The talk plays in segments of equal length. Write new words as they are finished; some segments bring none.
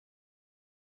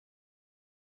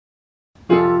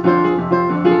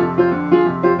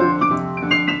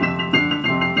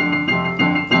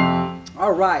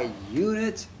right,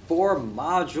 Unit 4,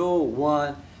 Module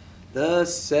 1, the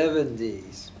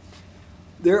 70s.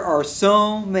 There are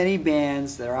so many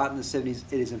bands that are out in the 70s,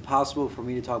 it is impossible for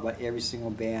me to talk about every single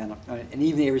band, and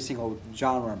even every single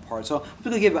genre and part. So I'm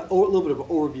going to give a little bit of an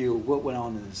overview of what went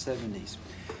on in the 70s.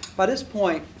 By this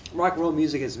point, rock and roll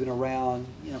music has been around,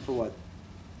 for what,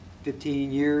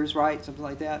 15 years, right? Something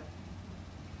like that.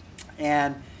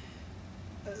 And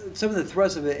some of the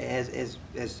thrust of it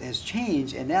has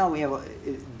changed, and now we have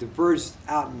it diverged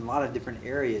out in a lot of different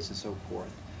areas and so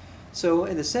forth. So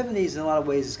in the 70s, in a lot of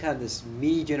ways, it's kind of this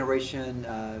me generation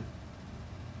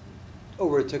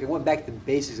overtook and went back to the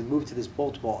basics and moved to this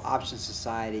multiple option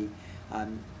society.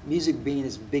 Music being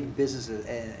this big business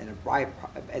and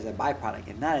as a byproduct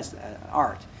and not as an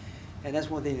art. And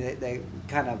that's one thing that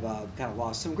kind of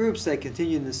lost. Some groups that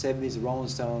continued in the 70s, the Rolling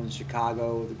Stones,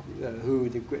 Chicago, the Who,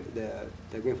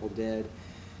 the Grateful Dead,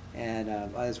 and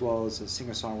as well as the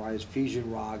singer-songwriters,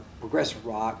 fusion rock, progressive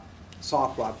rock,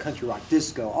 soft rock, country rock,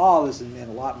 disco, all this and a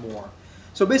lot more.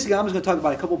 So basically, I'm just going to talk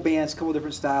about a couple bands, a couple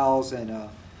different styles, and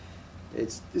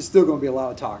it's still going to be a lot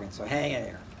of talking, so hang in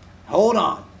there. Hold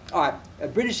on. All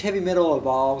right, British heavy metal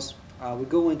evolves. We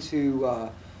go into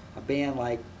a band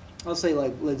like, I'll say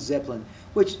like Led Zeppelin,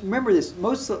 which, remember this,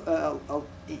 most, I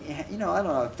don't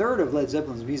know, a third of Led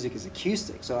Zeppelin's music is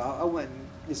acoustic, so I wouldn't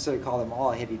necessarily call them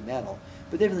all heavy metal,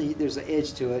 but definitely there's an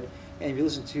edge to it. And if you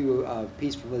listen to a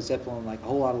piece from Led Zeppelin like A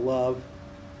Whole Lot of Love,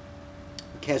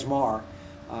 Kashmir,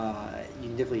 you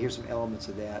can definitely hear some elements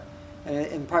of that.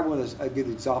 And probably one of those, a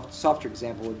good softer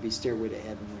example would be Stairway to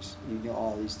Heaven, which you know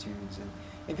all these tunes. And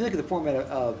if you look at the format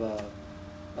of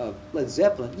Led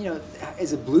Zeppelin,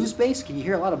 is it blues based? Can you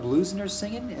hear a lot of blues in there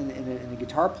singing and the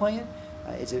guitar playing?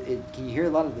 Can you hear a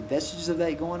lot of the vestiges of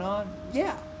that going on?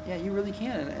 Yeah, you really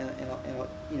can,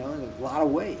 in a lot of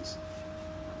ways.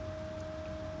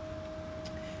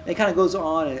 And it kind of goes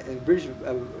on, and British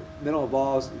metal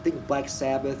evolves. Think of Black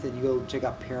Sabbath, and you go check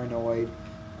out Paranoid.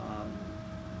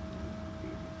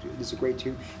 It's a great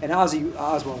tune. And Ozzy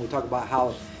Osbourne will talk about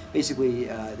how basically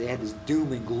they had this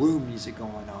doom and gloom music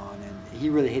going on, and he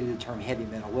really hated the term heavy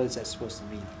metal. What is that supposed to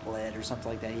mean? Lead or something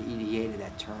like that? He hated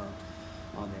that term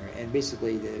on there. And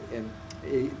basically,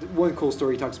 one cool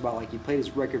story he talks about, like he played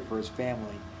his record for his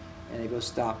family, and they go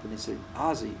stop, and they said,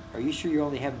 "Ozzy, are you sure you're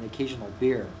only having an occasional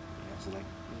beer?" So like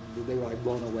they were like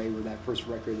blown away with that first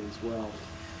record as well.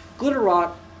 Glitter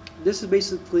rock. This is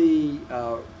basically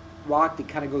rock that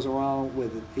kind of goes around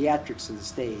with the theatrics of the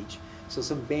stage. So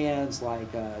some bands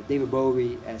like David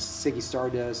Bowie as Ziggy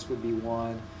Stardust would be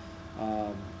one.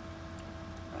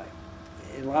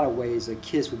 In a lot of ways,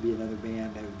 Kiss would be another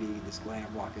band that would be this glam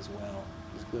rock as well.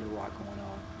 This glitter rock going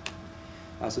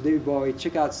on. So David Bowie,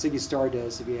 check out Ziggy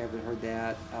Stardust if you haven't heard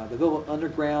that. The Velvet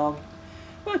Underground.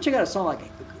 Well, check out a song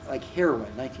like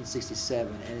Heroin,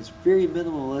 1967, and it's very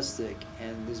minimalistic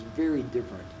and it's very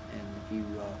different. And if you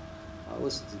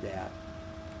listen to that.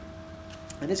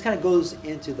 And this kind of goes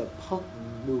into the punk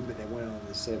movement that went on in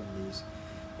the 70s.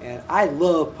 And I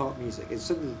love punk music. It's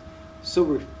something so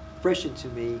refreshing to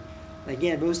me. And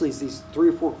again, mostly it's these 3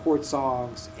 or 4 chord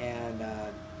songs and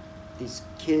these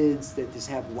kids that just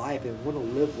have life and want to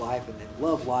live life and they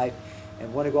love life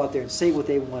and want to go out there and say what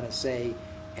they want to say.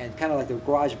 And kind of like the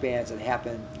garage bands that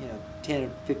happened, 10 or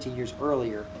 15 years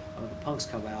earlier when the punks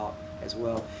come out as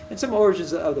well. And some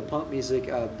origins of the punk music,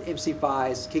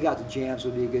 MC5's Kick Out the Jams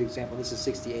would be a good example. This is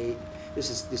 68.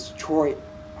 This is this Detroit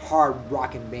hard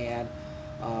rocking band.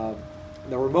 The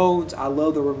Ramones, I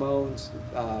love the Ramones.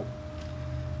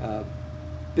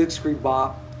 Big Screen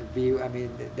Bop View. I mean,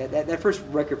 that first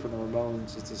record from the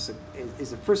Ramones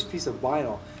is the first piece of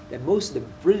vinyl that most of the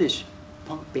British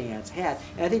punk bands had.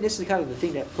 And I think this is kind of the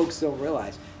thing that folks don't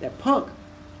realize, that punk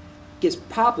gets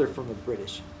popular from the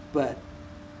British, but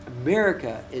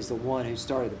America is the one who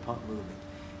started the punk movement.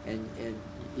 And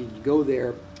you go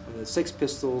there, the Sex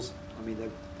Pistols, the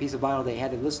piece of vinyl they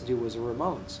had to listen to was the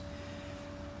Ramones.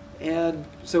 And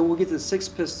so we'll get to the Sex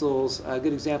Pistols. A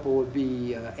good example would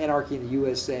be Anarchy in the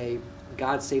USA,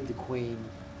 God Save the Queen,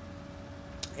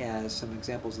 as some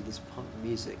examples of this punk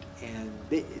music. And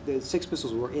the Sex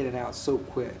Pistols were in and out so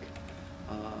quick.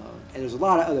 And there's a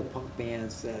lot of other punk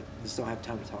bands that just don't have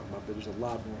time to talk about, but there's a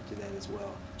lot more to that as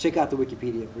well. Check out the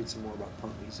Wikipedia and read some more about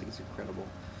punk music. It's incredible.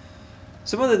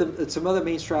 Some other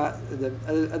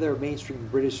mainstream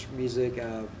British music.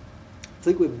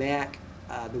 Fleetwood Mac,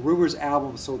 the Rumours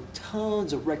album sold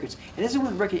tons of records, and this is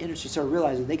when the record industry started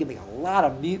realizing they can make a lot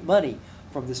of money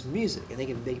from this music, and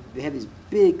they have these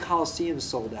big coliseums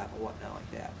sold out and whatnot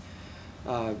like that.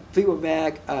 Fleetwood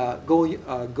Mac, Go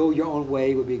Your Own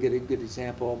Way would be a good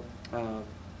example.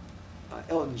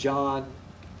 Elton John,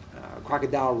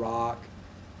 Crocodile Rock,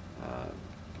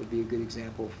 would be a good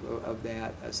example of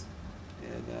that.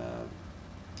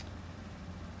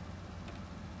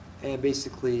 And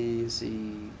basically, let's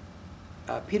see,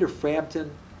 Peter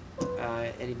Frampton,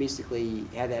 and he basically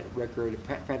had that record,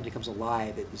 Frampton Comes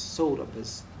Alive. It was sold a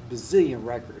bazillion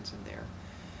records in there.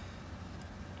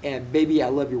 And Baby I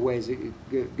Love Your Way is a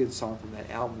good song from that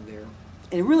album there.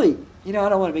 And really, you know, I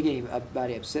don't want to make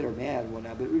anybody upset or mad or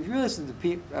whatnot, but if you listen to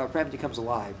Frampton Comes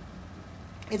Alive,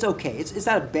 it's okay. It's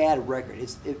not a bad record.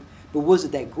 But was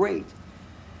it that great?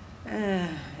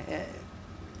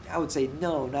 I would say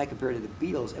no, not compared to the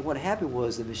Beatles. And what happened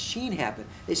was the machine happened.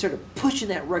 They started pushing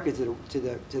that record to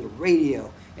the radio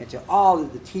and to all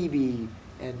of the TV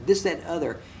and this, that, and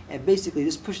other, and basically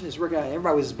just pushing this record out. And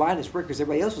everybody was buying this record because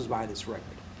everybody else was buying this record.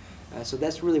 So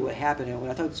that's really what happened. And when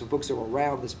I talked to some folks that were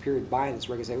around this period buying this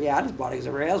record, I said, yeah, I just bought it because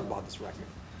everybody else bought this record.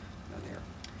 There.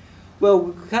 Well,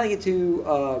 we kind of get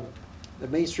to the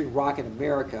mainstream rock in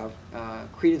America.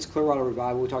 Creedence Clearwater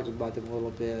Revival, we talked about them a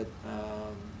little bit.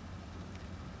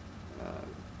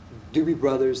 Doobie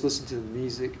Brothers, Listen to the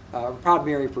Music. Proud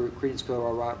Mary for Creedence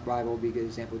Clearwater Revival would be a good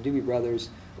example. Doobie Brothers,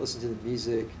 Listen to the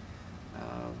Music,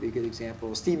 be a good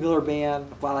example. Steve Miller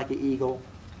Band, Fly Like an Eagle.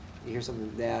 You hear some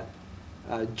of that.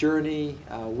 Journey,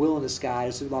 Will in the Sky.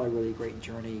 There's a lot of really great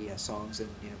Journey songs, and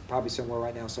you know, probably somewhere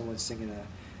right now someone's singing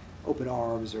Open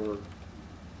Arms or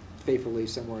Faithfully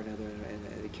somewhere or another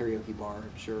in a karaoke bar,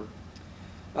 I'm sure.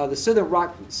 The Southern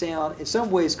rock sound, in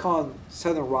some ways calling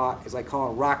Southern rock is like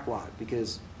calling rock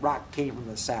because rock came from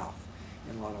the South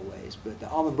in a lot of ways. But the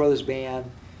Allman Brothers Band,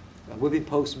 Whipping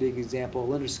Post would be a good example.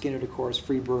 Leonard Skinner, of course,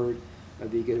 Freebird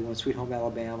would be a good one. Sweet Home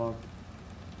Alabama.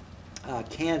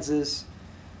 Kansas.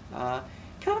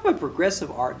 Kind of a progressive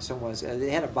art in some ways.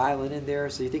 They had a violin in there,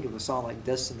 so you think of a song like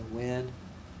Dust in the Wind.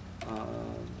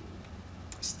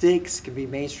 Styx can be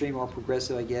mainstream or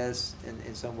progressive, I guess,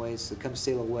 in some ways. So Come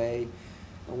Sail Away.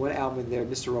 And one album in there,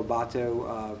 Mr.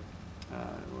 Roboto.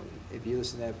 If you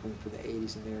listen to that from the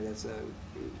 80s in there, that's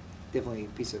definitely a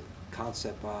piece of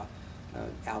concept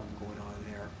album going on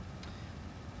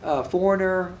there.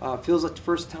 Foreigner, Feels Like the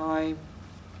First Time.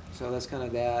 So that's kind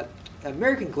of that.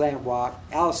 American glam rock,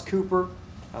 Alice Cooper,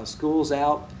 School's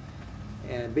Out,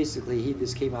 and basically he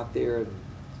just came out there and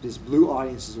just blew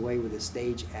audiences away with his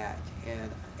stage act.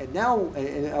 And now,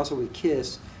 and also with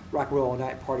Kiss, Rock and Roll All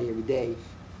Night, Party Every Day.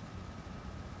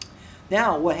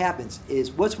 Now what happens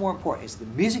is, what's more important? Is the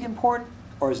music important,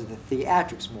 or is it the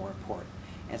theatrics more important?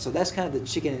 And so that's kind of the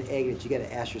chicken and egg that you got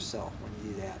to ask yourself when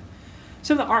you do that.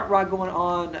 Some of the art rock going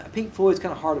on. Pink Floyd's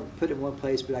kind of hard to put in one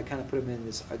place, but I kind of put them in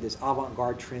this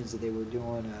avant-garde trends that they were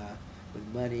doing with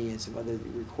Money and some other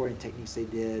recording techniques they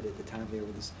did at the time. They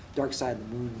were this Dark Side of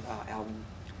the Moon album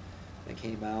that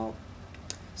came out.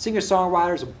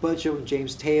 Singer-songwriters, a bunch of them.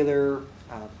 James Taylor,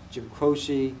 Jim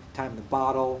Croce, Time in the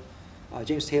Bottle.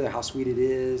 James Taylor, How Sweet It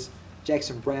Is.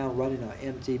 Jackson Browne, Running on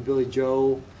Empty. Billy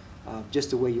Joel,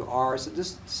 Just the Way You Are. So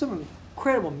just some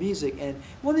incredible music. And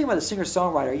one thing about a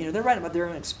singer-songwriter, you know, they're writing about their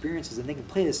own experiences, and they can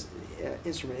play this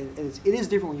instrument. And it is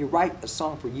different when you write a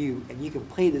song for you and you can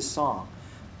play this song.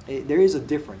 There is a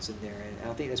difference in there, and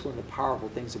I think that's one of the powerful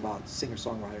things about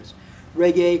singer-songwriters.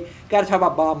 Reggae, got to talk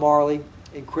about Bob Marley.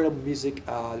 Incredible music.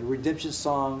 The Redemption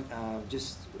Song,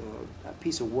 just a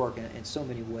piece of work in so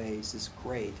many ways. It's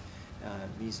great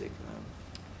music.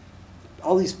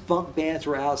 All these funk bands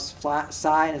were out.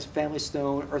 Psy and his Family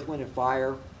Stone, Earth, Wind, and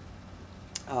Fire.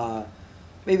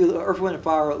 Maybe Earth, Wind, and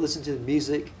Fire, Listen to the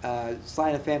Music. Sly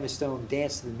and the Family Stone,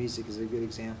 Dance to the Music is a good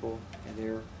example. And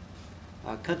there.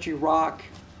 Country rock,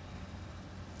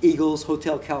 Eagles,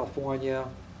 Hotel California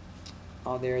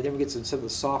on there. Then we get some of the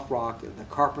soft rock, the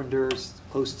Carpenters,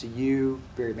 Close to You,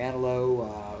 Barry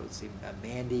Manilow, let's see,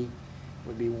 Mandy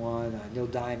would be one, Neil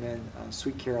Diamond,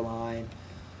 Sweet Caroline,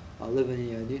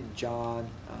 Olivia Newton-John,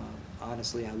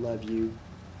 Honestly, I Love You.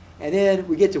 And then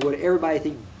we get to what everybody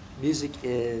thinks music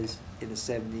is in the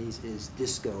 70s is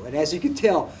disco. And as you can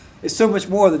tell, it's so much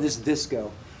more than just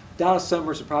disco. Donna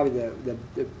Summers is probably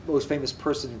the most famous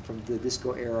person from the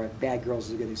disco era. Bad Girls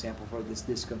is a good example for this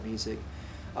disco music.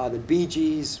 The Bee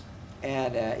Gees,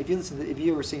 and if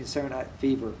you ever seen Saturday Night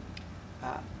Fever,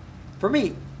 for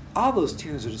me, all those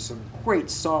tunes are just some great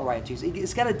songwriting tunes.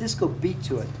 It's got a disco beat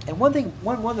to it. And one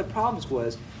of the problems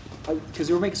was, because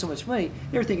they were making so much money,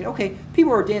 they were thinking, okay,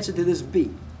 people are dancing to this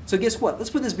beat. So guess what?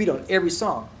 Let's put this beat on every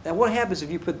song. Now what happens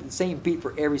if you put the same beat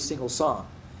for every single song?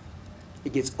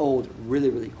 It gets old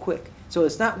really, really quick. So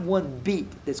it's not one beat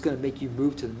that's going to make you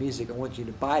move to the music and want you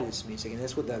to buy this music. And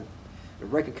that's what the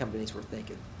record companies were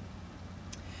thinking.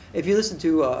 If you listen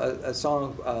to a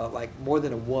song like More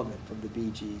Than a Woman from the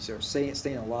Bee Gees or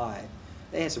Staying Alive,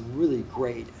 they had some really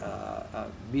great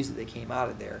music that came out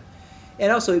of there.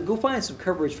 And also, go find some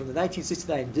coverage from the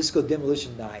 1969 Disco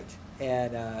Demolition Night,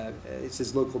 and it's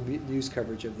his local news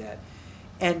coverage of that.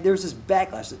 And there was this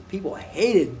backlash that people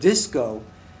hated disco.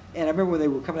 And I remember when they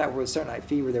were coming out with Saturday Night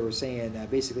Fever, they were saying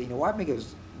basically, why make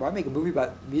a movie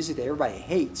about music that everybody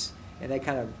hates? And that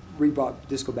kind of rebrought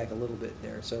disco back a little bit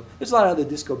there. So there's a lot of other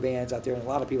disco bands out there, and a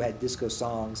lot of people had disco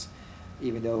songs,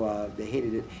 even though they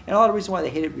hated it. And a lot of the reason why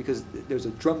they hated it because there's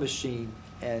a drum machine,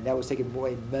 and that was taking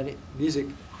away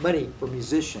money for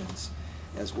musicians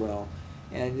as well.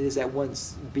 And it is that one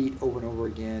beat over and over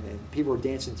again, and people were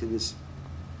dancing to this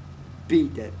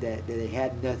beat that they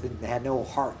had nothing, they had no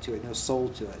heart to it, no soul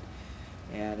to it.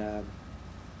 And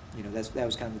that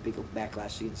was kind of the big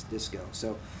backlash against disco.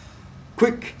 So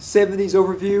quick 70s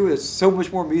overview. There's so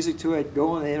much more music to it.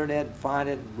 Go on the internet and find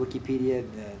it, Wikipedia,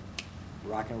 and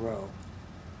rock and roll.